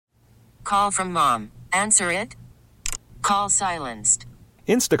Call from mom. Answer it. Call silenced.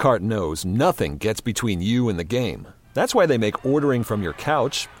 Instacart knows nothing gets between you and the game. That's why they make ordering from your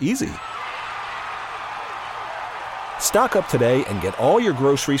couch easy. Stock up today and get all your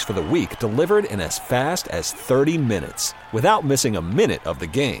groceries for the week delivered in as fast as 30 minutes without missing a minute of the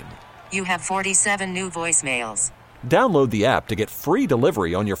game. You have 47 new voicemails. Download the app to get free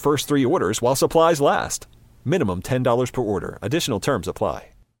delivery on your first 3 orders while supplies last. Minimum $10 per order. Additional terms apply.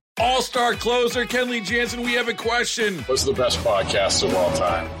 All-star closer Kenley Jansen, we have a question. What's the best podcast of all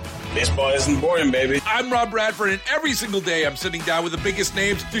time? Baseball isn't boring, baby. I'm Rob Bradford, and every single day I'm sitting down with the biggest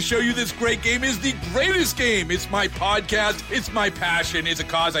names to show you this great game is the greatest game. It's my podcast. It's my passion. It's a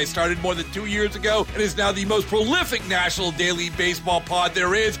cause I started more than 2 years ago and is now the most prolific national daily baseball pod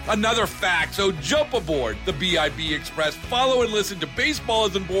there is. Another fact. So jump aboard the BIB Express. Follow and listen to Baseball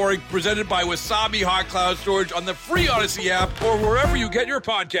Isn't Boring, presented by Wasabi Hot Cloud Storage on the free Odyssey app or wherever you get your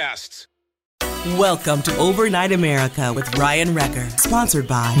podcasts. Welcome to Overnight America with Ryan Recker, sponsored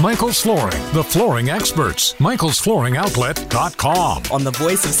by Michael's Flooring, the flooring experts. MichaelsFlooringOutlet.com. on the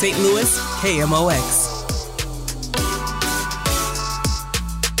voice of St. Louis, KMOX.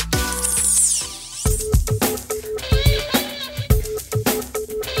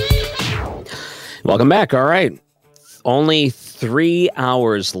 Welcome back. All right. Only 3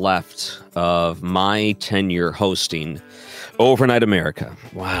 hours left of my tenure hosting Overnight America.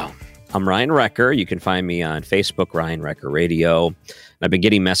 Wow. I'm Ryan Recker. You can find me on Facebook, Ryan Recker Radio. I've been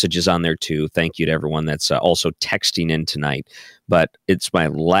getting messages on there too. Thank you to everyone that's also texting in tonight. But it's my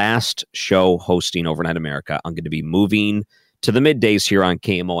last show hosting Overnight America. I'm going to be moving to the middays here on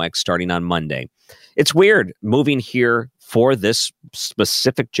KMOX starting on Monday. It's weird moving here for this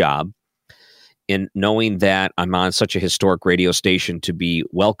specific job and knowing that I'm on such a historic radio station to be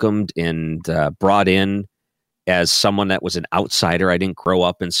welcomed and brought in as someone that was an outsider. I didn't grow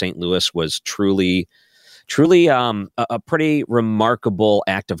up in St. Louis, was truly a pretty remarkable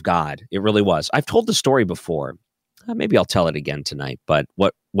act of God. It really was. I've told the story before. Maybe I'll tell it again tonight. But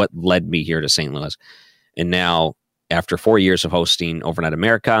what led me here to St. Louis, and now after 4 years of hosting Overnight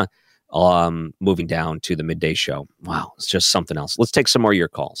America, moving down to the midday show. Wow, it's just something else. Let's take some more of your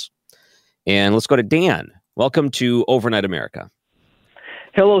calls, and let's go to Dan. Welcome to Overnight America.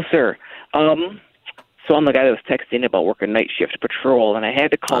 Hello, sir. So I'm the guy that was texting about working night shift patrol, and I had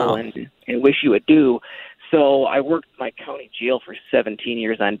to call in and wish you adieu. So I worked my county jail for 17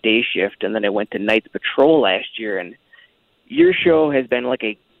 years on day shift, and then I went to night patrol last year, and your show has been like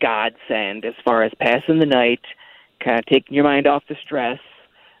a godsend as far as passing the night, kind of taking your mind off the stress,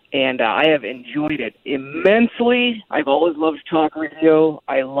 and I have enjoyed it immensely. I've always loved talk radio.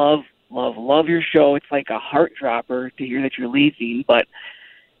 I love your show. It's like a heart dropper to hear that you're leaving, but,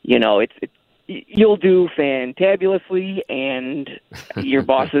 you know, you'll do fantabulously, and your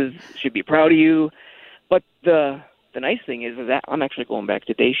bosses should be proud of you. But the nice thing is that I'm actually going back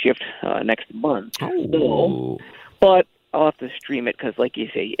to day shift next month. Oh. But I'll have to stream it because, like you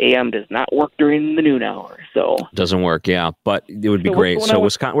say, AM does not work during the noon hour. So doesn't work, yeah. But it would be great. So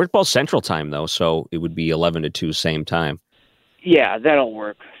Wisconsin, we're both Central Time though, so it would be 11 to 2 same time. Yeah, that'll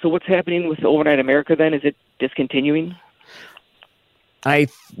work. So what's happening with Overnight America then? Is it discontinuing?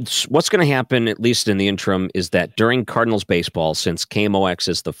 What's going to happen, at least in the interim, is that during Cardinals baseball, since KMOX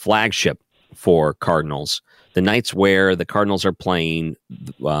is the flagship for Cardinals, the nights where the Cardinals are playing,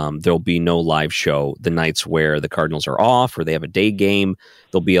 there'll be no live show. The nights where the Cardinals are off or they have a day game,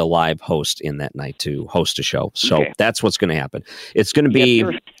 there'll be a live host in that night to host a show. So That's what's going to happen. It's going to be,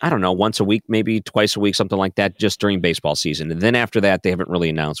 I don't know, once a week, maybe twice a week, something like that, just during baseball season. And then after that, they haven't really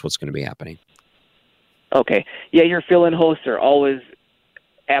announced what's going to be happening. Okay. Yeah, your fill-in hosts are always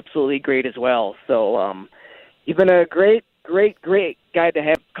absolutely great as well. So you've been a great guy to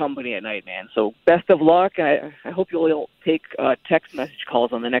have company at night, man. So best of luck. I hope you'll take text message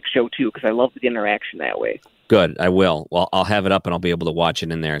calls on the next show too, because I love the interaction that way. Good, I will. Well, I'll have it up and I'll be able to watch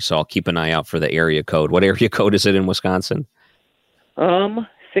it in there. So I'll keep an eye out for the area code. What area code is it in Wisconsin?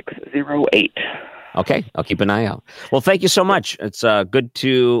 608. Okay, I'll keep an eye out. Well, thank you so much. It's good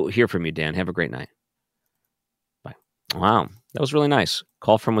to hear from you, Dan. Have a great night. Bye. Wow, that was really nice.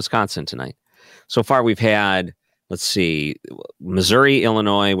 Call from Wisconsin tonight. So far, we've had, let's see, Missouri,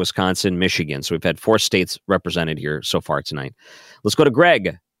 Illinois, Wisconsin, Michigan. So we've had 4 states represented here so far tonight. Let's go to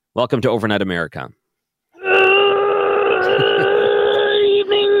Greg. Welcome to Overnight America. Evening,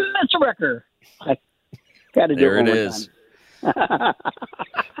 Mr. Recker. I got to do there it. There it is.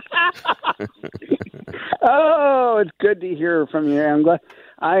 Oh, it's good to hear from you.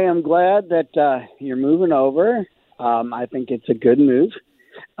 I am glad that you're moving over. I think it's a good move.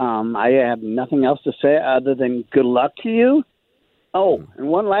 I have nothing else to say other than good luck to you. Oh, and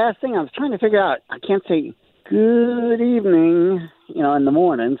one last thing. I was trying to figure out. I can't say good evening, in the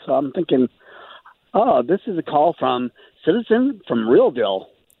morning. So I'm thinking, oh, this is a call from Citizen from Realville.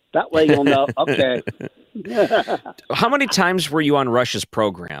 That way you'll know. Okay. How many times were you on Rush's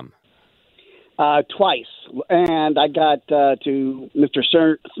program? Twice. And I got to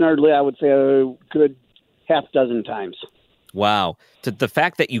Mr. Snerdley, I would say a good half dozen times. Wow. The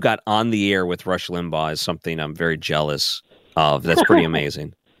fact that you got on the air with Rush Limbaugh is something I'm very jealous of. That's pretty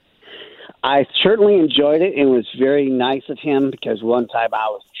amazing. I certainly enjoyed it. It was very nice of him because one time I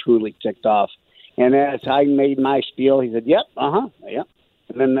was truly ticked off. And as I made my spiel, he said, yep, yep.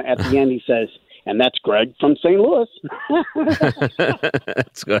 And then at the end he says, and that's Greg from St. Louis.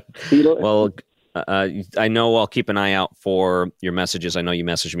 That's good. Well, I know I'll keep an eye out for your messages. I know you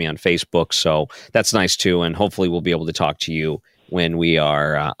messaged me on Facebook, so that's nice too. And hopefully we'll be able to talk to you when we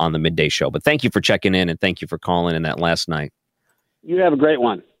are on the midday show. But thank you for checking in and thank you for calling in that last night. You have a great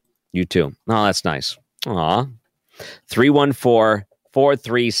one. You too. Oh, that's nice. Aw.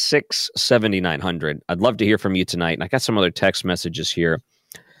 314-436-7900. I'd love to hear from you tonight. And I got some other text messages here.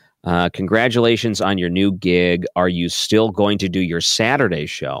 Congratulations on your new gig. Are you still going to do your Saturday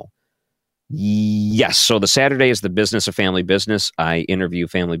show? Yes. So the Saturday is the business of family business. I interview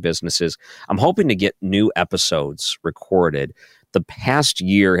family businesses. I'm hoping to get new episodes recorded. The past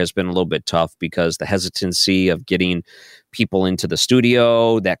year has been a little bit tough because the hesitancy of getting people into the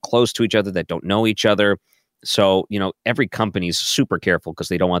studio that close to each other, that don't know each other. So, every company's super careful because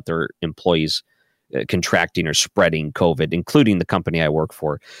they don't want their employees contracting or spreading COVID, including the company I work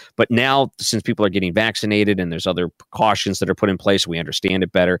for. But now, since people are getting vaccinated and there's other precautions that are put in place, we understand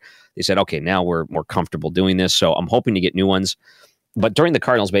it better. They said, okay, now we're more comfortable doing this. So I'm hoping to get new ones. But during the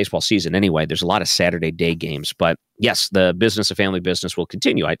Cardinals baseball season anyway, there's a lot of Saturday day games. But yes, the business of family business will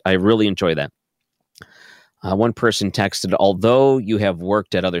continue. I really enjoy that. One person texted, although you have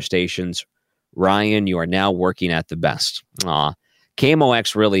worked at other stations, Ryan, you are now working at the best. Aw.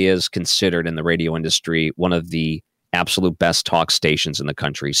 KMOX really is considered in the radio industry one of the absolute best talk stations in the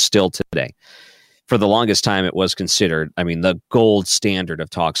country still today. For the longest time, it was considered, the gold standard of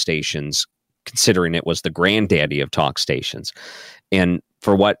talk stations, considering it was the granddaddy of talk stations. And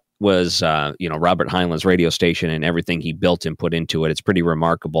for what was, Robert Heinlein's radio station and everything he built and put into it, it's pretty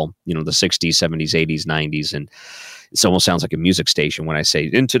remarkable. The 60s, 70s, 80s, 90s, and it almost sounds like a music station when I say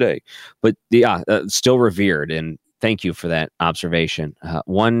in today. But yeah, still revered. And thank you for that observation.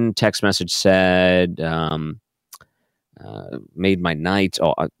 One text message said, made my night.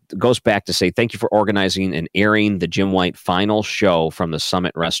 It goes back to say, thank you for organizing and airing the Jim White final show from the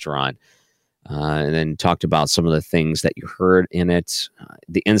Summit Restaurant. And then talked about some of the things that you heard in it.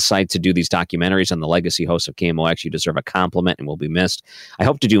 The insight to do these documentaries on the legacy hosts of KMOX. You deserve a compliment and will be missed. I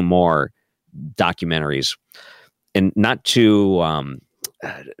hope to do more documentaries. And not to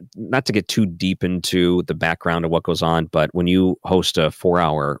get too deep into the background of what goes on, but when you host a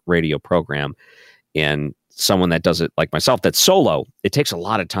 4-hour radio program and someone that does it like myself, that's solo, it takes a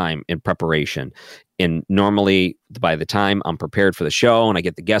lot of time in preparation. And normally by the time I'm prepared for the show and I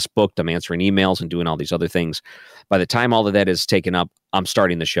get the guest booked, I'm answering emails and doing all these other things. By the time all of that is taken up, I'm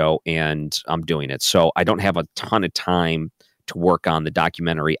starting the show and I'm doing it. So I don't have a ton of time to work on the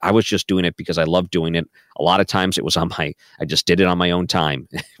documentary. I was just doing it because I love doing it. A lot of times it was I just did it on my own time.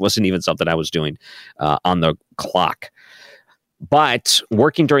 It wasn't even something I was doing on the clock. But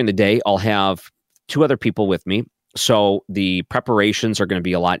working during the day, I'll have 2 other people with me. So the preparations are going to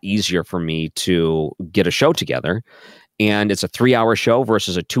be a lot easier for me to get a show together. And it's a 3-hour show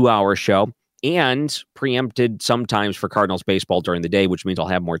versus a 2-hour show, and preempted sometimes for Cardinals baseball during the day, which means I'll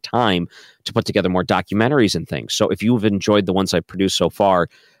have more time to put together more documentaries and things. So if you've enjoyed the ones I've produced so far,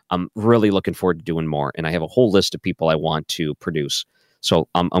 I'm really looking forward to doing more. And I have a whole list of people I want to produce. So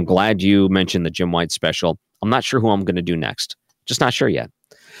I'm glad you mentioned the Jim White special. I'm not sure who I'm going to do next. Just not sure yet.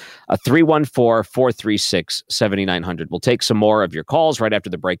 314-436-7900. We'll take some more of your calls right after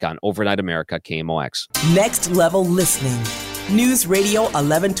the break on Overnight America, KMOX. Next level listening. News Radio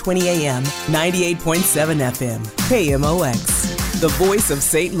 1120 AM, 98.7 FM, KMOX, the voice of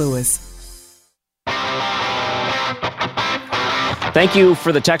St. Louis. Thank you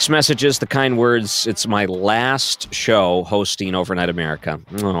for the text messages, the kind words. It's my last show hosting Overnight America.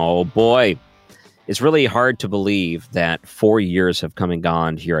 Oh, boy. It's really hard to believe that 4 years have come and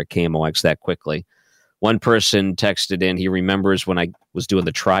gone here at KMOX that quickly. One person texted in, he remembers when I was doing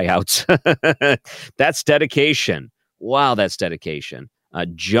the tryouts. That's dedication. Wow, that's dedication.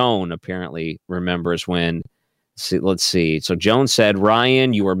 Joan apparently remembers when, let's see. So Joan said,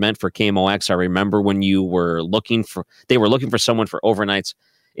 Ryan, you were meant for KMOX. I remember when they were looking for someone for overnights.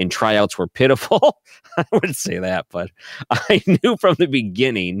 and tryouts were pitiful. I wouldn't say that, but I knew from the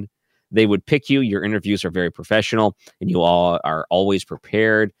beginning they would pick you. Your interviews are very professional, and you all are always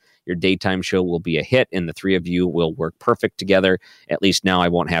prepared. Your daytime show will be a hit, and the three of you will work perfect together. At least now I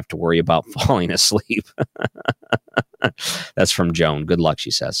won't have to worry about falling asleep. That's from Joan. Good luck,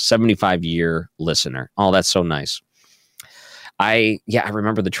 she says. 75-year listener. Oh, that's so nice. I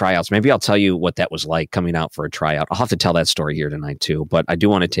remember the tryouts. Maybe I'll tell you what that was like coming out for a tryout. I'll have to tell that story here tonight too, but I do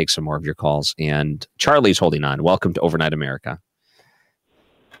want to take some more of your calls. And Charlie's holding on. Welcome to Overnight America.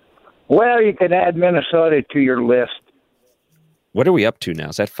 Well, you can add Minnesota to your list. What are we up to now?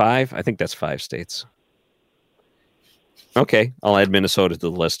 Is that 5? I think that's 5 states. Okay, I'll add Minnesota to the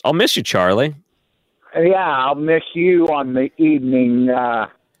list. I'll miss you, Charlie. Yeah, I'll miss you on the evening,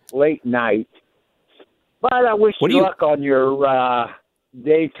 late night. But I wish you luck on your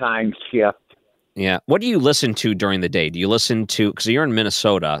daytime shift. Yeah. What do you listen to during the day? Do you listen to, because you're in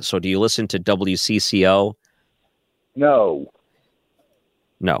Minnesota, so do you listen to WCCO? No.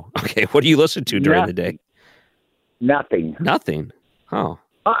 Okay. What do you listen to during the day? Nothing. Oh.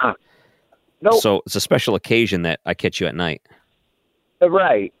 No. So it's a special occasion that I catch you at night.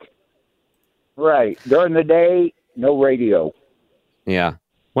 Right. During the day, no radio. Yeah.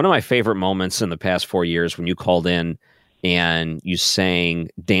 One of my favorite moments in the past 4 years when you called in and you sang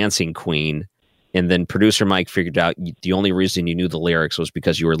Dancing Queen, and then producer Mike figured out the only reason you knew the lyrics was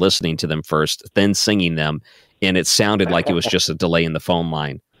because you were listening to them first, then singing them, and it sounded like it was just a delay in the phone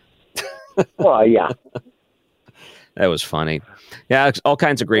line. Well, yeah. That was funny. Yeah, all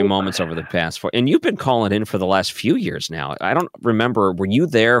kinds of great moments over the past 4. And you've been calling in for the last few years now. I don't remember, were you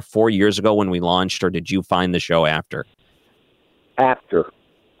there 4 years ago when we launched, or did you find the show after? After.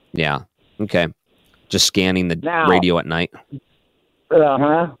 Yeah. Okay. Just scanning the radio at night.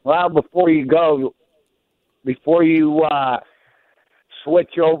 Well, before you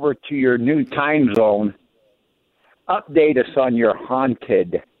switch over to your new time zone, update us on your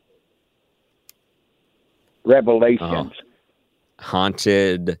haunted revelations.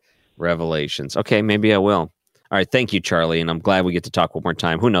 Haunted revelations. Okay, maybe I will. All right. Thank you, Charlie. And I'm glad we get to talk one more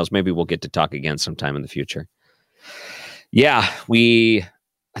time. Who knows? Maybe we'll get to talk again sometime in the future. Yeah,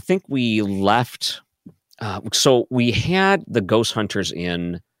 I think we left. So we had the Ghost Hunters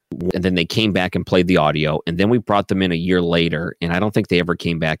in, and then they came back and played the audio, and then we brought them in a year later, and I don't think they ever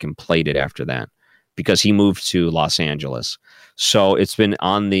came back and played it after that because he moved to Los Angeles. So it's been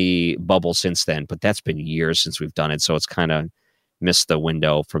on the bubble since then, but that's been years since we've done it, so it's kind of missed the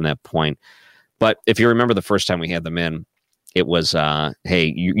window from that point. But if you remember the first time we had them in, it was,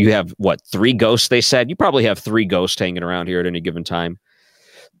 hey, you have, 3 ghosts, they said? You probably have 3 ghosts hanging around here at any given time.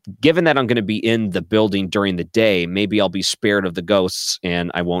 Given that I'm going to be in the building during the day, maybe I'll be spared of the ghosts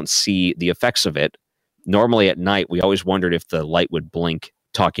and I won't see the effects of it. Normally at night, we always wondered if the light would blink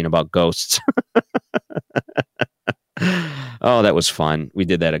talking about ghosts. Oh, that was fun. We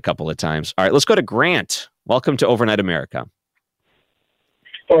did that a couple of times. All right, let's go to Grant. Welcome to Overnight America.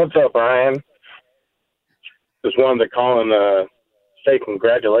 What's up, Brian? Just wanted to call and say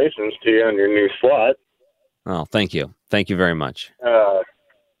congratulations to you on your new slot. Oh, thank you. Thank you very much.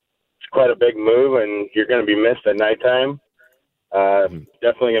 It's quite a big move, and you're going to be missed at nighttime.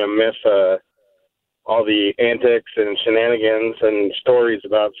 Definitely going to miss all the antics and shenanigans and stories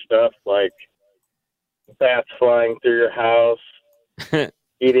about stuff like bats flying through your house,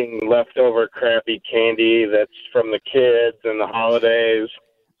 eating leftover crappy candy that's from the kids and the holidays.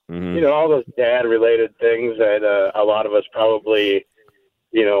 Mm-hmm. You know, all those dad-related things that a lot of us probably,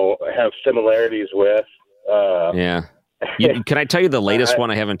 have similarities with. Yeah. Can I tell you the latest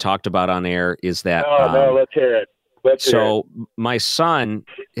one I haven't talked about on air is that... No, let's hear it. My son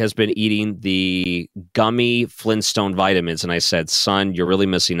has been eating the gummy Flintstone vitamins, and I said, son, you're really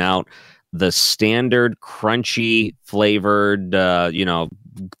missing out. The standard crunchy flavored,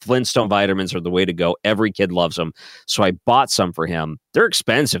 Flintstone vitamins are the way to go. Every kid loves them. So I bought some for him. They're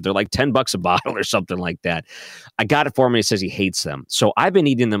expensive. They're like $10 a bottle or something like that. I got it for him and he says he hates them. So I've been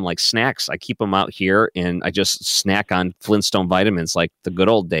eating them like snacks. I keep them out here and I just snack on Flintstone vitamins like the good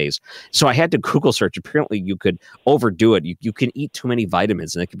old days. So I had to Google search. Apparently you could overdo it. You can eat too many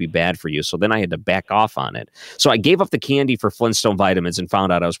vitamins and it could be bad for you. So then I had to back off on it. So I gave up the candy for Flintstone vitamins and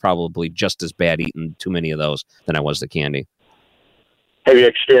found out I was probably just as bad eating too many of those than I was the candy. Have you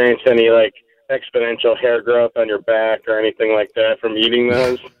experienced any exponential hair growth on your back or anything like that from eating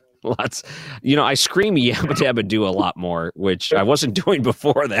those? Lots. I scream yabba dabba do a lot more, which I wasn't doing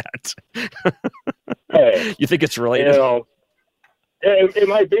before that. Hey, you think it's related? It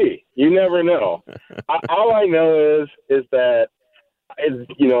might be. You never know. All I know is that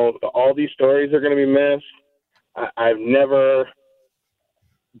all these stories are going to be missed. I've never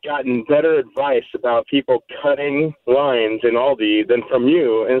gotten better advice about people cutting lines in Aldi than from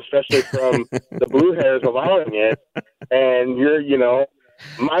you, and especially from the Blue Hairs allowing it. And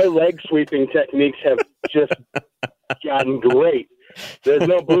my leg sweeping techniques have just gotten great. There's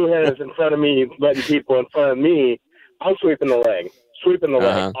no Blue Hairs in front of me letting people in front of me. I'm sweeping the leg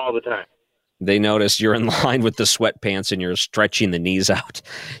all the time. They notice you're in line with the sweatpants and you're stretching the knees out.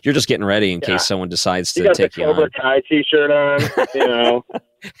 You're just getting ready in case someone decides to take you on. You got the Cobra Kai t-shirt on,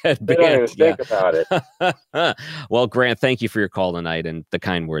 They don't even think about it. Well, Grant, thank you for your call tonight and the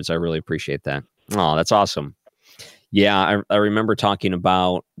kind words. I really appreciate that. Oh, that's awesome. Yeah, I remember talking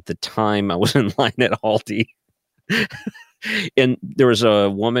about the time I was in line at Aldi. And there was a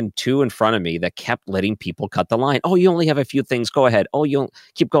woman in front of me that kept letting people cut the line. Oh, you only have a few things. Go ahead. Oh, you'll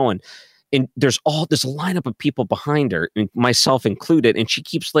keep going. And there's a lineup of people behind her, and myself included. And she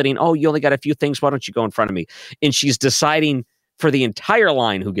keeps letting, oh, you only got a few things. Why don't you go in front of me? And she's deciding for the entire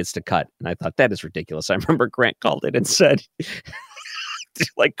line who gets to cut. And I thought, that is ridiculous. I remember Grant called it and said,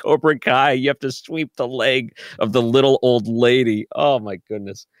 like Cobra Kai, you have to sweep the leg of the little old lady. Oh, my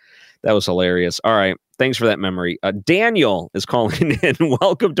goodness. That was hilarious. All right. Thanks for that memory. Daniel is calling in.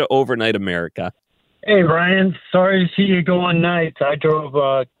 Welcome to Overnight America. Hey, Brian. Sorry to see you go on nights. I drove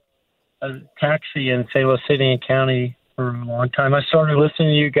a taxi in St. Louis City and County for a long time. I started listening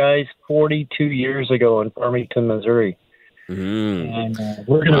to you guys 42 years ago in Farmington, Missouri. And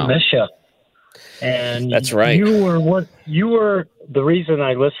we're going to miss you. And that's right. You were the reason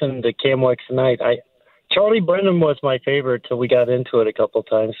I listened to KMOX Night. Charlie Brennan was my favorite till we got into it a couple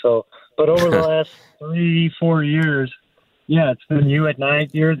times. But over the last 3-4 years, it's been you at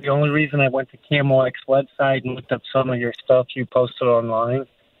night. You're the only reason I went to KMOX website and looked up some of your stuff you posted online.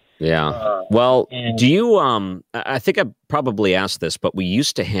 Yeah. Do you, I think I probably asked this, but we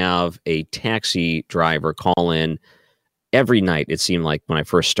used to have a taxi driver call in every night. It seemed like when I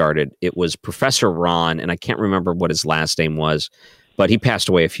first started, it was Professor Ron, and I can't remember what his last name was, but he passed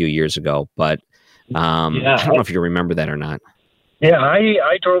away a few years ago. But I don't know if you remember that or not. Yeah.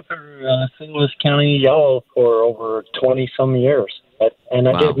 I drove through St. Louis County Yellow for over 20 some years. And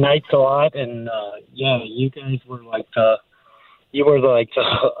I did nights a lot. And you guys were like,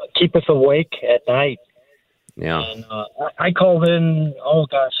 keep us awake at night. Yeah. And I called in,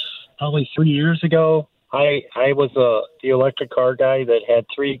 probably 3 years ago. I was the electric car guy that had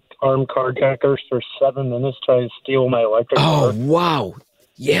 3 armed carjackers for 7 minutes trying to steal my electric car. Oh, wow.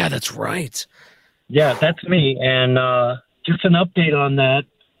 Yeah, that's right. Yeah, that's me. And just an update on that.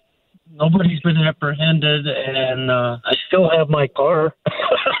 Nobody's been apprehended, and I still have my car.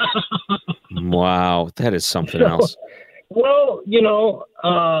 Wow, that is something else. Well,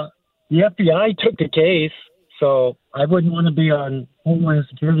 the FBI took the case, so I wouldn't want to be on Homeland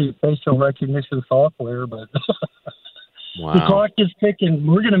Security facial recognition software, but the clock is ticking.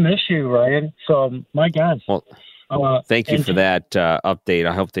 We're going to miss you, Ryan. So, my God. Well, thank you for that update.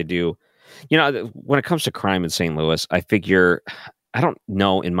 I hope they do. When it comes to crime in St. Louis, I figure, I don't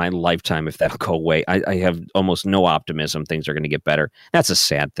know in my lifetime if that'll go away. I have almost no optimism things are going to get better. That's a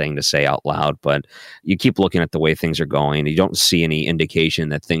sad thing to say out loud, but you keep looking at the way things are going. You don't see any indication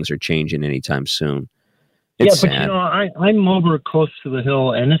that things are changing anytime soon. It's sad. I'm over close to the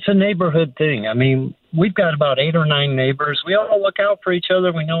hill, and it's a neighborhood thing. I mean, we've got about 8 or 9 neighbors. We all look out for each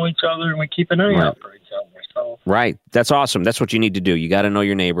other. We know each other, and we keep an eye out for each other. So. Right. That's awesome. That's what you need to do. You got to know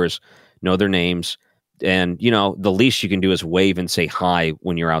your neighbors, know their names. And, the least you can do is wave and say hi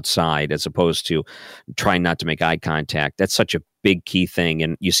when you're outside, as opposed to trying not to make eye contact. That's such a big key thing.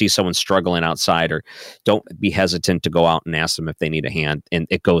 And you see someone struggling outside, or don't be hesitant to go out and ask them if they need a hand. And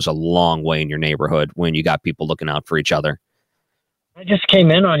it goes a long way in your neighborhood when you got people looking out for each other. I just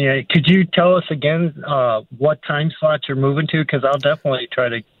came in on you. Could you tell us again what time slots you're moving to? Because I'll definitely try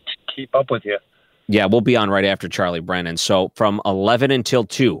to keep up with you. Yeah, we'll be on right after Charlie Brennan. So from 11 until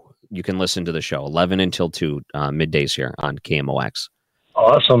 2. You can listen to the show 11 until 2 middays here on KMOX.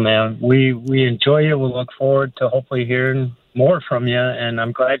 Awesome, man. We enjoy you. We'll look forward to hopefully hearing more from you. And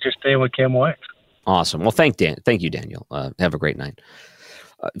I'm glad you're staying with KMOX. Awesome. Well, thank you, Daniel. Have a great night.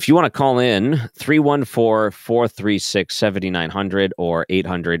 If you want to call in, 314-436-7900 or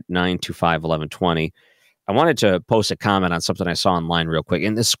 800-925-1120. I wanted to post a comment on something I saw online real quick.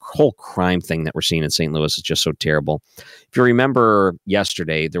 And this whole crime thing that we're seeing in St. Louis is just so terrible. If you remember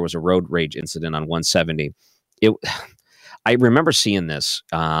yesterday, there was a road rage incident on 170. I remember seeing this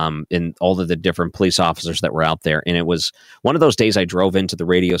in all of the different police officers that were out there. And it was one of those days I drove into the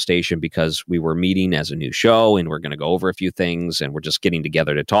radio station because we were meeting as a new show and we're going to go over a few things and we're just getting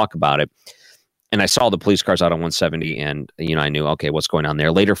together to talk about it. And I saw the police cars out on 170, and I knew, okay, what's going on there.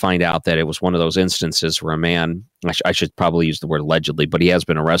 Later, find out that it was one of those instances where a man, I should probably use the word allegedly, but he has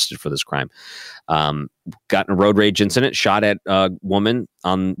been arrested for this crime. Got in a road rage incident, shot at a woman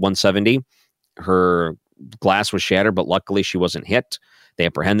on 170. Her glass was shattered, but luckily she wasn't hit. They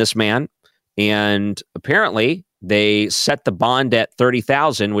apprehend this man, and apparently they set the bond at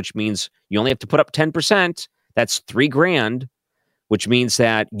 $30,000, which means you only have to put up 10%. That's $3,000. Which means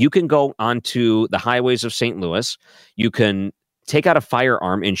that you can go onto the highways of St. Louis. You can take out a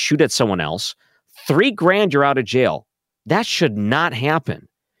firearm and shoot at someone else. $3,000, you're out of jail. That should not happen.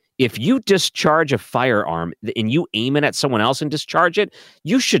 If you discharge a firearm and you aim it at someone else and discharge it,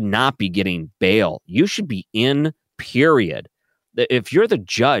 you should not be getting bail. You should be in, period. If you're the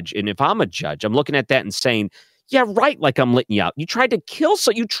judge, and if I'm a judge, I'm looking at that and saying, yeah, right, like I'm letting you out. You tried to kill,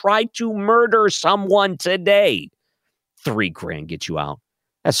 so you tried to murder someone today. $3,000 get you out.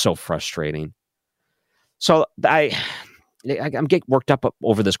 That's so frustrating. So I'm getting worked up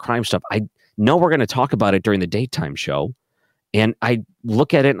over this crime stuff. I know we're going to talk about it during the daytime show. And I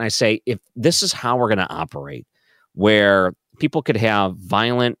look at it and I say, if this is how we're going to operate, where people could have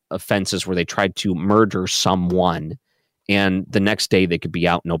violent offenses where they tried to murder someone and the next day they could be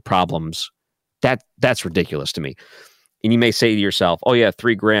out, no problems. That's ridiculous to me. And you may say to yourself, oh yeah,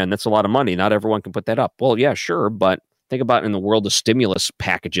 $3,000, that's a lot of money. Not everyone can put that up. Well, yeah, sure. But think about in the world of stimulus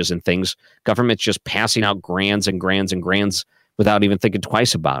packages and things, government's just passing out grands and grands and grands without even thinking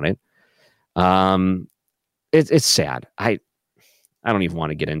twice about it. It's sad. I don't even want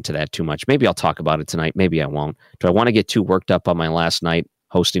to get into that too much. Maybe I'll talk about it tonight. Maybe I won't. Do I want to get too worked up on my last night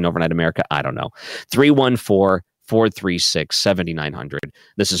hosting Overnight America? I don't know. 314-436-7900.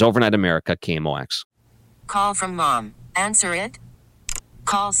 This is Overnight America, KMOX. Call from mom. Answer it.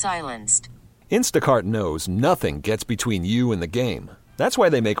 Call silenced. Instacart knows nothing gets between you and the game. That's why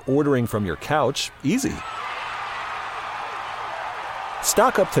they make ordering from your couch easy.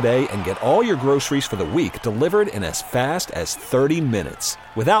 Stock up today and get all your groceries for the week delivered in as fast as 30 minutes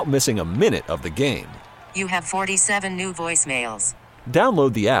without missing a minute of the game. You have 47 new voicemails.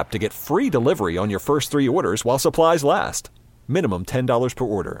 Download the app to get free delivery on your first 3 orders while supplies last. Minimum $10 per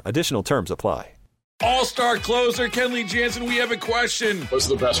order. Additional terms apply. All-star closer Kenley Jansen, we have a question. What's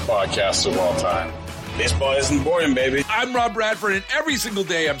the best podcast of all time? Baseball isn't boring, baby. I'm Rob Bradford, and every single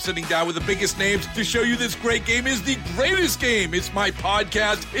day I'm sitting down with the biggest names to show you this great game is the greatest game. It's my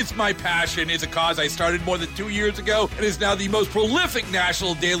podcast. It's my passion. It's a cause I started more than 2 years ago and is now the most prolific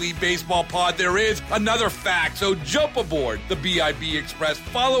national daily baseball pod there is. Another fact. So jump aboard the BIB Express.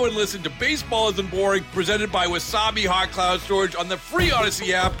 Follow and listen to Baseball Isn't Boring, presented by Wasabi Hot Cloud Storage on the free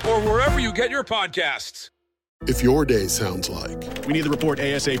Odyssey app or wherever you get your podcasts. If your day sounds like, we need the report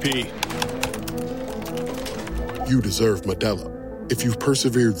ASAP. You deserve Modelo. If you've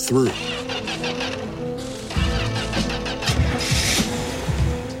persevered through,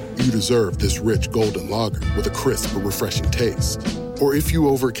 you deserve this rich golden lager with a crisp but refreshing taste. Or if you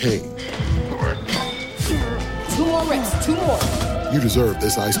overcame. 2 more reps, 2 more. You deserve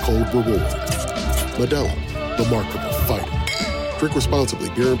this ice cold reward. Modelo, the Remarkable Fighter. Drink responsibly.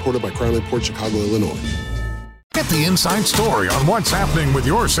 Beer imported by Crown Imports, Chicago, Illinois. Get the inside story on what's happening with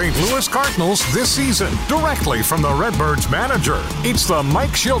your St. Louis Cardinals this season, directly from the Redbirds manager. It's the Mike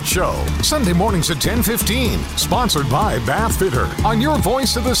Schilt Show, Sunday mornings at 10:15, sponsored by Bath Fitter, on your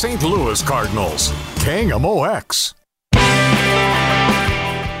voice of the St. Louis Cardinals, KMOX.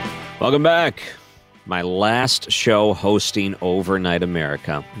 Welcome back. My last show hosting Overnight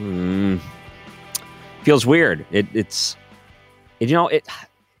America. Feels weird. It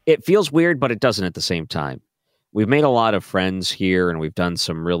feels weird, but it doesn't at the same time. We've made a lot of friends here, and we've done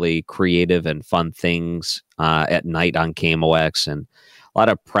some really creative and fun things at night on KMOX, and a lot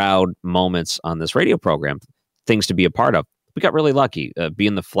of proud moments on this radio program, things to be a part of. We got really lucky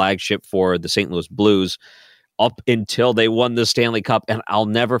being the flagship for the St. Louis Blues up until they won the Stanley Cup, and I'll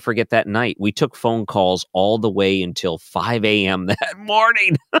never forget that night. We took phone calls all the way until 5 a.m. that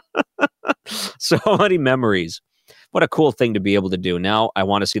morning. So many memories. What a cool thing to be able to do. Now I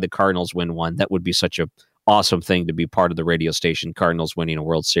want to see the Cardinals win one. That would be such a awesome thing to be part of the radio station, Cardinals winning a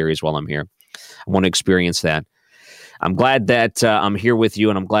World Series while I'm here. I want to experience that. I'm glad that I'm here with you,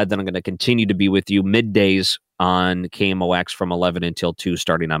 and I'm glad that I'm going to continue to be with you middays on KMOX from 11 until 2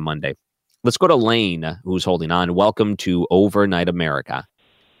 starting on Monday. Let's go to Lane, who's holding on. Welcome to Overnight America.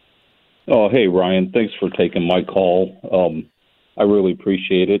 Oh, hey, Ryan. Thanks for taking my call. I really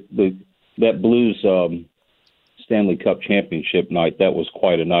appreciate it. That Blues Stanley Cup championship night, that was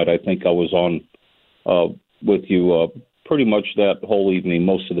quite a night. I think I was on with you pretty much that whole evening.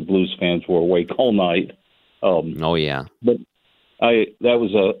 Most of the Blues fans were awake all night. Oh, yeah. But that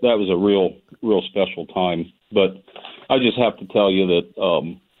was a real special time. But I just have to tell you that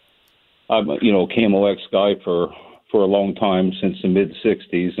I'm a KMOX guy for a long time, since the mid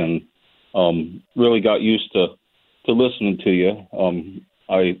 '60s, and really got used to listening to you.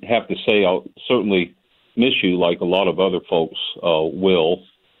 I have to say I'll certainly miss you, like a lot of other folks will.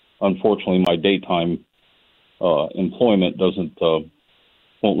 Unfortunately, my daytime employment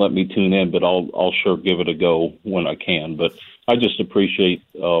won't let me tune in, but I'll sure give it a go when I can. But I just appreciate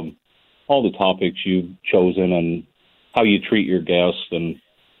all the topics you've chosen and how you treat your guests, and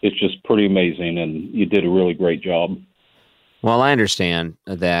it's just pretty amazing, and you did a really great job. Well, I understand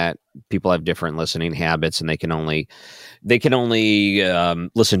that people have different listening habits, and they can only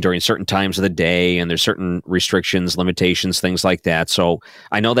listen during certain times of the day, and there's certain restrictions, limitations, things like that. So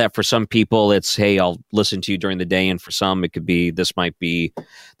I know that for some people, it's, hey, I'll listen to you during the day, and for some, it could be this might be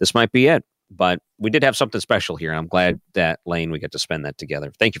it. But we did have something special here, and I'm glad that, Lane, we get to spend that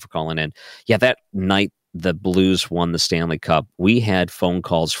together. Thank you for calling in. Yeah, that night the Blues won the Stanley Cup, we had phone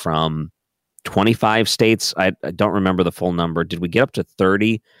calls from 25 states. I don't remember the full number. Did we get up to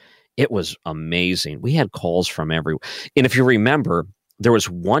 30? It was amazing. We had calls from everywhere. And if you remember, there was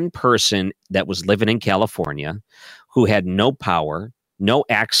one person that was living in California who had no power, no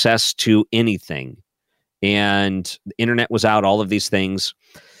access to anything. And the internet was out, all of these things,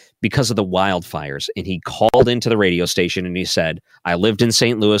 because of the wildfires. And he called into the radio station and he said, I lived in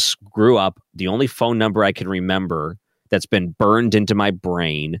St. Louis, grew up. The only phone number I can remember that's been burned into my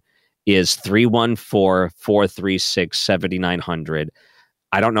brain is 314-436-7900.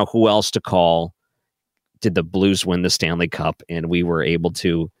 I don't know who else to call. Did the Blues win the Stanley Cup? And we were able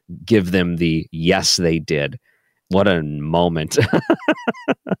to give them the yes, they did. What a moment.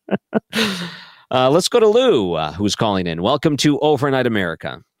 Let's go to Lou, who's calling in. Welcome to Overnight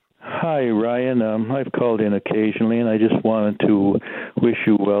America. Hi, Ryan. I've called in occasionally, and I just wanted to wish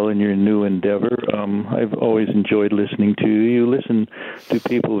you well in your new endeavor. I've always enjoyed listening to you. You listen to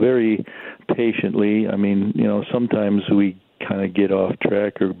people very patiently. I mean, sometimes we kind of get off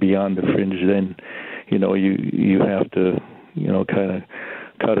track or beyond the fringe. Then, you have to, kind of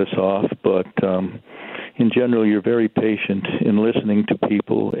cut us off. But in general, you're very patient in listening to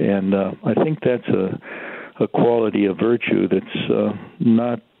people, and I think that's a quality of virtue that's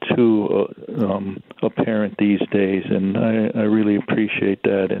not too apparent these days, and I really appreciate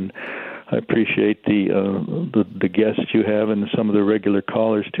that, and I appreciate the guests you have and some of the regular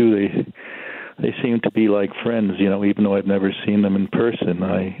callers too. They seem to be like friends, even though I've never seen them in person.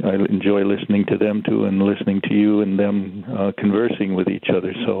 I enjoy listening to them too, and listening to you and them conversing with each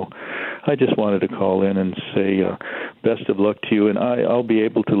other. So I just wanted to call in and say best of luck to you, and I'll be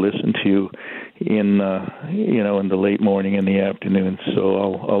able to listen to you in the late morning and the afternoon. So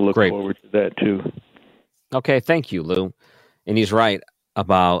I'll look forward to that too. Okay, thank you, Lou. And he's right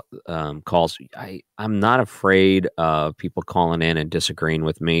about calls. I'm not afraid of people calling in and disagreeing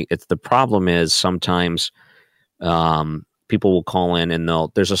with me. The problem is sometimes people will call in and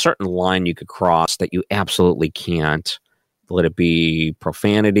there's a certain line you could cross that you absolutely can't. Let it be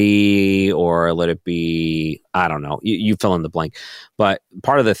profanity or let it be, I don't know, you fill in the blank. But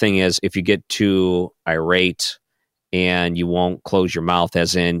part of the thing is if you get too irate and you won't close your mouth,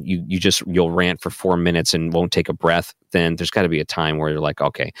 as in you'll rant for 4 minutes and won't take a breath, then there's got to be a time where you're like,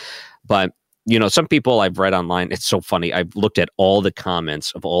 okay. But, some people I've read online, it's so funny. I've looked at all the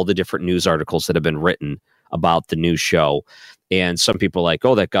comments of all the different news articles that have been written about the new show. And some people are like,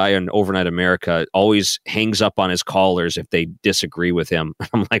 oh, that guy on Overnight America always hangs up on his callers if they disagree with him.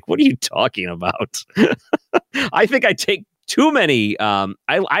 I'm like, what are you talking about? I think I take too many.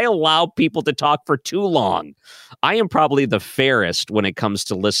 I allow people to talk for too long. I am probably the fairest when it comes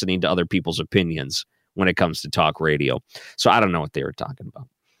to listening to other people's opinions when it comes to talk radio. So I don't know what they were talking about.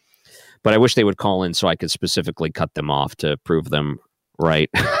 But I wish they would call in so I could specifically cut them off to prove them right.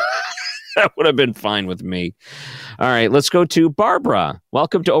 That would have been fine with me. All right, let's go to Barbara.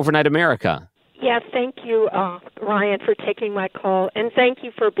 Welcome to Overnight America. Yeah, thank you, Ryan, for taking my call. And thank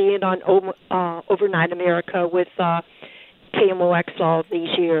you for being on Overnight America with KMOX all these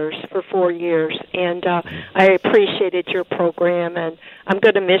years, for 4 years. And I appreciated your program, and I'm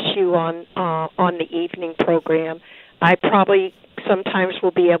going to miss you on the evening program. I probably sometimes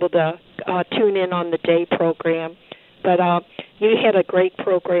will be able to tune in on the day program. But you had a great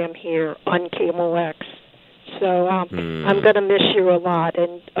program here on KMOX. So I'm going to miss you a lot,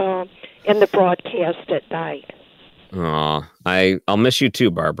 and the broadcast at night. I'll miss you too,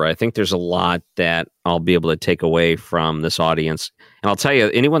 Barbara. I think there's a lot that I'll be able to take away from this audience. And I'll tell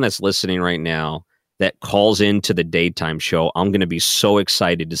you, anyone that's listening right now that calls into the daytime show, I'm going to be so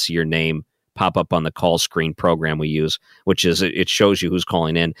excited to see your name pop up on the call screen program we use, which is it shows you who's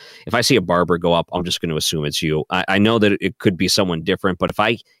calling in. If I see a Barbara go up, I'm just going to assume it's you. I know that it could be someone different, but if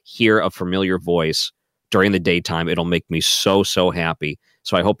I hear a familiar voice during the daytime, it'll make me so happy.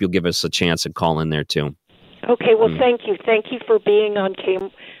 So I hope you'll give us a chance and call in there too. Okay, well, thank you. Thank you for being on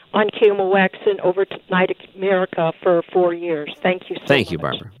KMOX and Overnight America for 4 years. Thank you so much. Thank you,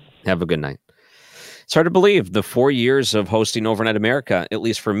 Barbara. Have a good night. It's hard to believe the 4 years of hosting Overnight America, at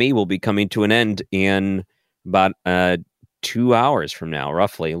least for me, will be coming to an end in about 2 hours from now,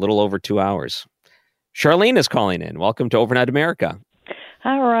 roughly, a little over 2 hours. Charlene is calling in. Welcome to Overnight America.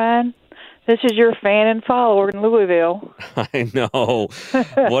 Hi, Ryan. This is your fan and follower in Louisville. I know.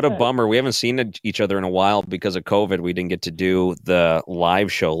 What a bummer. We haven't seen each other in a while because of COVID. We didn't get to do the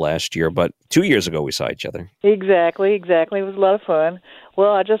live show last year, but 2 years ago we saw each other. Exactly. It was a lot of fun.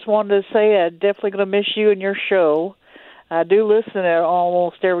 Well, I just wanted to say I'm definitely going to miss you and your show. I do listen to it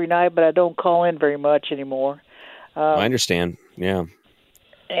almost every night, but I don't call in very much anymore. I understand. Yeah.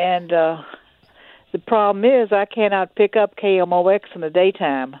 And the problem is I cannot pick up KMOX in the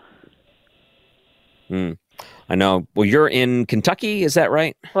daytime. I know. Well, you're in Kentucky, is that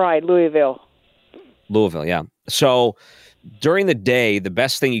right? Right, Louisville, yeah. So during the day, the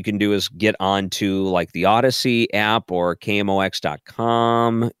best thing you can do is get onto like the Odyssey app or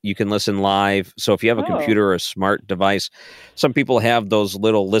KMOX.com. You can listen live. So if you have a computer or a smart device, some people have those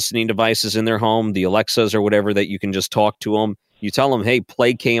little listening devices in their home, the Alexas or whatever, that you can just talk to them. You tell them, hey,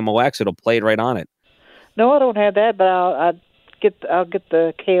 play KMOX. It'll play it right on it. No, I don't have that, but I'll get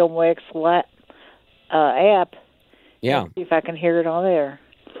the KMOX app. Yeah. See if I can hear it on there.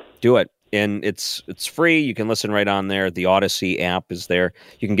 Do it. And it's free. You can listen right on there. The Odyssey app is there.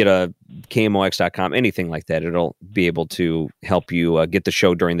 You can get a KMOX.com, anything like that. It'll be able to help you get the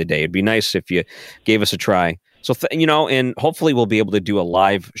show during the day. It'd be nice if you gave us a try. So, and hopefully we'll be able to do a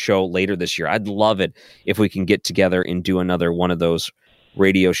live show later this year. I'd love it if we can get together and do another one of those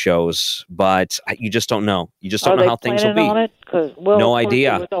radio shows, but you just don't know. You just don't know how things will be. On it? No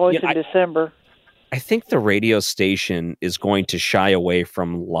idea. It was always in December. I think the radio station is going to shy away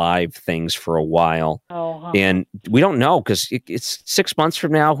from live things for a while. And we don't know because it's 6 months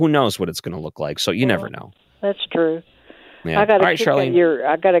from now. Who knows what it's going to look like? So you never know. That's true. Yeah. I got a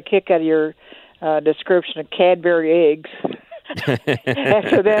kick out of your description of Cadbury eggs.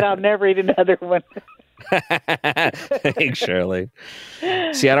 After that, I'll never eat another one. Thanks, Shirley.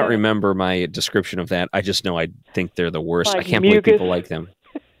 See, I don't remember my description of that. I just know I think they're the worst. Like I can't believe people like them.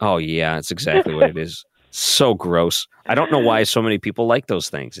 Oh, yeah, it's exactly what it is. So gross. I don't know why so many people like those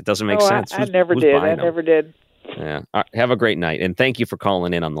things. It doesn't make sense. I never did. I never did. Yeah. All right, have a great night. And thank you for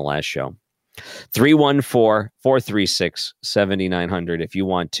calling in on the last show. 314-436-7900 if you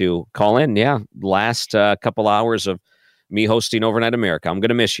want to call in. Yeah, last couple hours of me hosting Overnight America. I'm going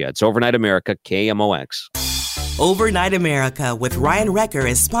to miss you. It's Overnight America, KMOX. Overnight America with Ryan Recker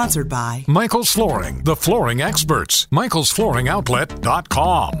is sponsored by Michael's Flooring, the flooring experts.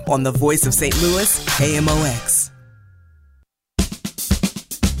 MichaelsFlooringOutlet.com. On the voice of St. Louis, KMOX.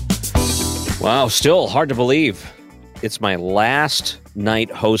 Wow, still hard to believe. It's my last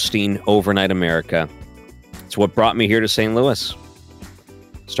night hosting Overnight America. It's what brought me here to St. Louis.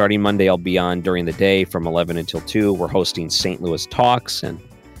 Starting Monday, I'll be on during the day from 11 until 2. We're hosting St. Louis Talks, and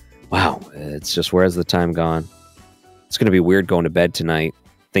wow, it's just, where's the time gone? It's going to be weird going to bed tonight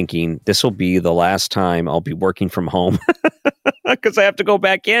thinking this will be the last time I'll be working from home because I have to go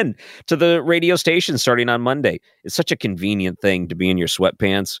back in to the radio station starting on Monday. It's such a convenient thing to be in your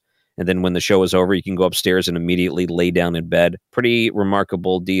sweatpants, and then when the show is over, you can go upstairs and immediately lay down in bed. Pretty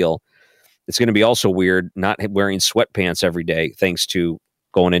remarkable deal. It's going to be also weird not wearing sweatpants every day thanks to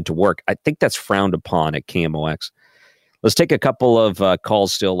going into work. I think that's frowned upon at KMOX. Let's take a couple of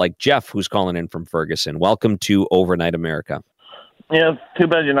calls still, like Jeff, who's calling in from Ferguson. Welcome to Overnight America. Yeah, too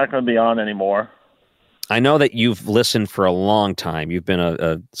bad you're not going to be on anymore. I know that you've listened for a long time. You've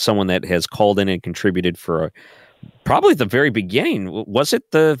been someone that has called in and contributed for probably the very beginning. Was it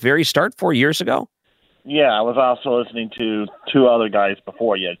the very start 4 years ago? Yeah, I was also listening to two other guys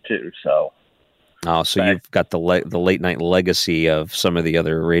before you, too. So you've got the late night legacy of some of the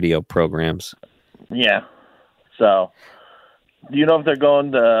other radio programs. Yeah. So, do you know if they're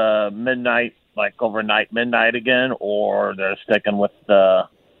going to midnight, like overnight midnight again, or they're sticking with the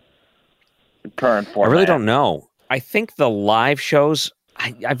current format? I really don't know. I think the live shows,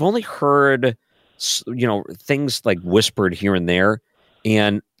 I've only heard, things like whispered here and there.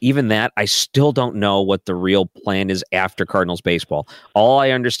 And even that, I still don't know what the real plan is after Cardinals baseball. All I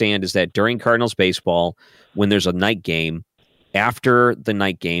understand is that during Cardinals baseball, when there's a night game, after the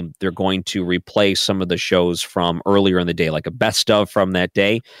night game, they're going to replay some of the shows from earlier in the day, like a best of from that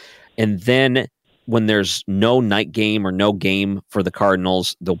day. And then when there's no night game or no game for the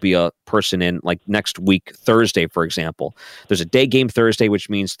Cardinals, there'll be a person in, like next week, Thursday, for example. There's a day game Thursday, which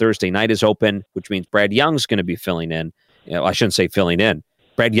means Thursday night is open, which means Brad Young's going to be filling in. I shouldn't say filling in.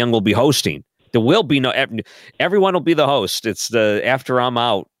 Brad Young will be hosting. There will be everyone will be the host. It's after I'm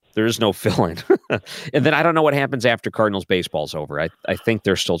out, there is no fill-in. And then I don't know what happens after Cardinals baseball's over. I think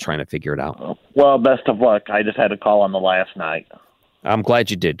they're still trying to figure it out. Well, best of luck. I just had to call on the last night. I'm glad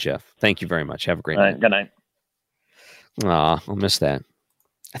you did, Jeff. Thank you very much. Have a great night. Good night. Aw, I'll miss that.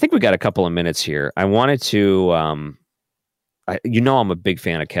 I think we got a couple of minutes here. I wanted to, I'm a big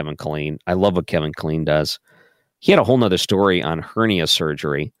fan of Kevin Killeen. I love what Kevin Killeen does. He had a whole nother story on hernia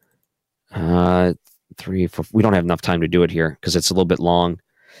surgery. 3, 4, we don't have enough time to do it here because it's a little bit long.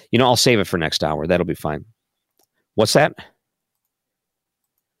 I'll save it for next hour. That'll be fine. What's that?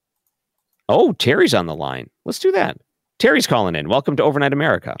 Oh, Terry's on the line. Let's do that. Terry's calling in. Welcome to Overnight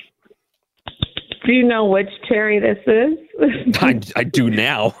America. Do you know which Terry this is? I do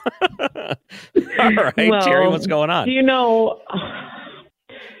now. All right, Terry, what's going on?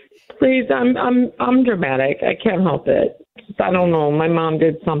 Please, I'm dramatic. I can't help it. I don't know. My mom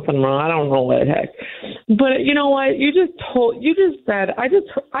did something wrong. I don't know what the heck. But you know what? You just said. I just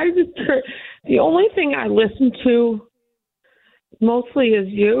heard. The only thing I listen to mostly is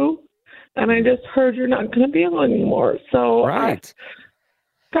you. And I just heard you're not going to be on anymore. So, right.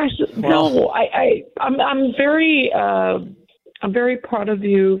 No. I'm very proud of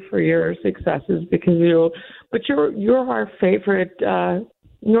you for your successes because you're our favorite. You're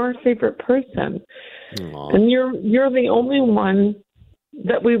our favorite person, and you're the only one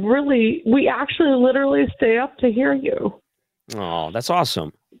that we actually literally stay up to hear you. Oh, that's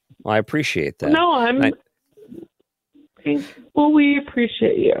awesome. Well, I appreciate that. No, we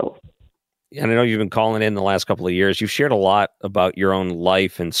appreciate you. And I know you've been calling in the last couple of years. You've shared a lot about your own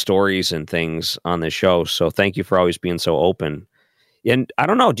life and stories and things on the show. So thank you for always being so open. And I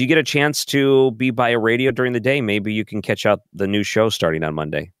don't know, do you get a chance to be by a radio during the day? Maybe you can catch up the new show starting on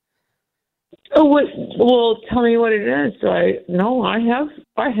Monday. Oh, well, tell me what it is. I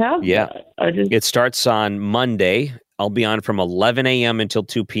have. Yeah. That. It starts on Monday. I'll be on from 11 a.m. until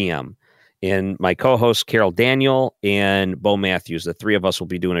 2 p.m. And my co-host, Carol Daniel and Bo Matthews, the three of us will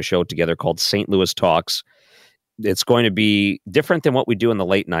be doing a show together called St. Louis Talks. It's going to be different than what we do in the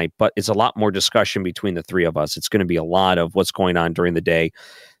late night, but it's a lot more discussion between the three of us. It's going to be a lot of what's going on during the day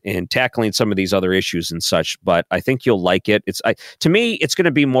and tackling some of these other issues and such. But I think you'll like it. To me, it's going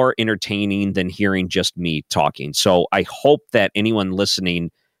to be more entertaining than hearing just me talking. So I hope that anyone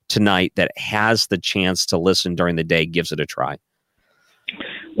listening tonight that has the chance to listen during the day gives it a try.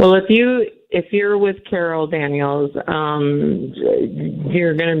 Well, if you're with Carol Daniels,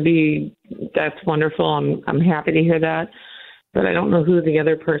 you're going to be. That's wonderful. I'm happy to hear that, but I don't know who the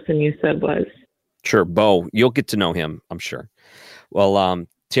other person you said was. Sure, Bo. You'll get to know him, I'm sure. Well,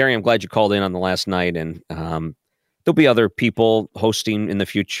 Terry, I'm glad you called in on the last night, and there'll be other people hosting in the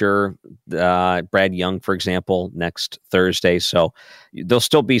future. Brad Young, for example, next Thursday. So there'll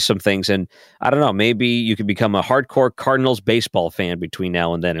still be some things. And I don't know, maybe you can become a hardcore Cardinals baseball fan between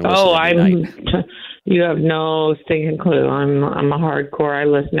now and then. And you have no stinking clue. I'm a hardcore. I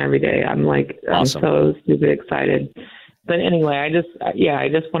listen every day. Awesome. I'm so stupid excited. But anyway, I just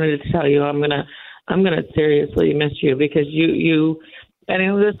wanted to tell you, I'm gonna seriously miss you because you. And I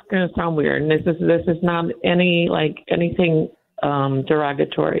know this is going to sound weird, and this is not anything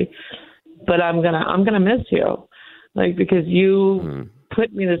derogatory, but I'm gonna miss you, because you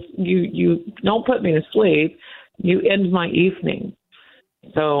put me to you don't put me to sleep. You end my evening.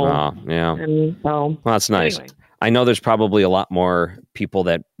 So yeah, and so well, that's nice. Anyway. I know there's probably a lot more people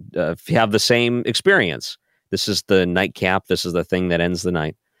that have the same experience. This is the nightcap. This is the thing that ends the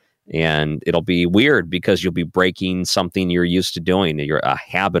night. And it'll be weird because you'll be breaking something you're used to doing, a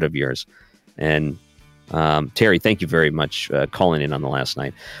habit of yours. And Terry, thank you very much calling in on the last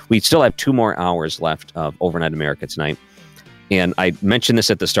night. We still have 2 more hours left of Overnight America tonight. And I mentioned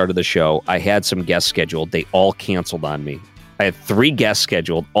this at the start of the show. I had some guests scheduled. They all canceled on me. I had 3 guests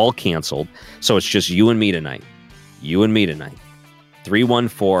scheduled, all canceled. So it's just you and me tonight.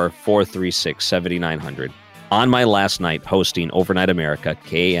 314-436-7900. On my last night hosting Overnight America,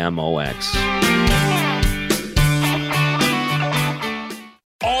 KMOX.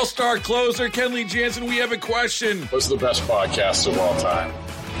 All-star closer Kenley Jansen, we have a question. What's the best podcast of all time?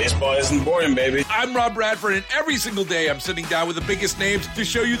 Baseball isn't boring, baby. I'm Rob Bradford, and every single day I'm sitting down with the biggest names to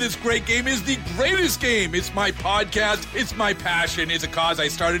show you this great game is the greatest game. It's my podcast. It's my passion. It's a cause I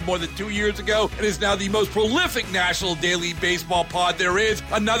started more than 2 years ago and is now the most prolific national daily baseball pod there is.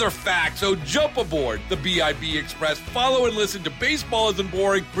 Another fact. So jump aboard the BIB Express. Follow and listen to Baseball Isn't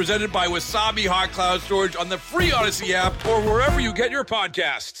Boring, presented by Wasabi Hot Cloud Storage on the free Odyssey app or wherever you get your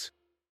podcasts.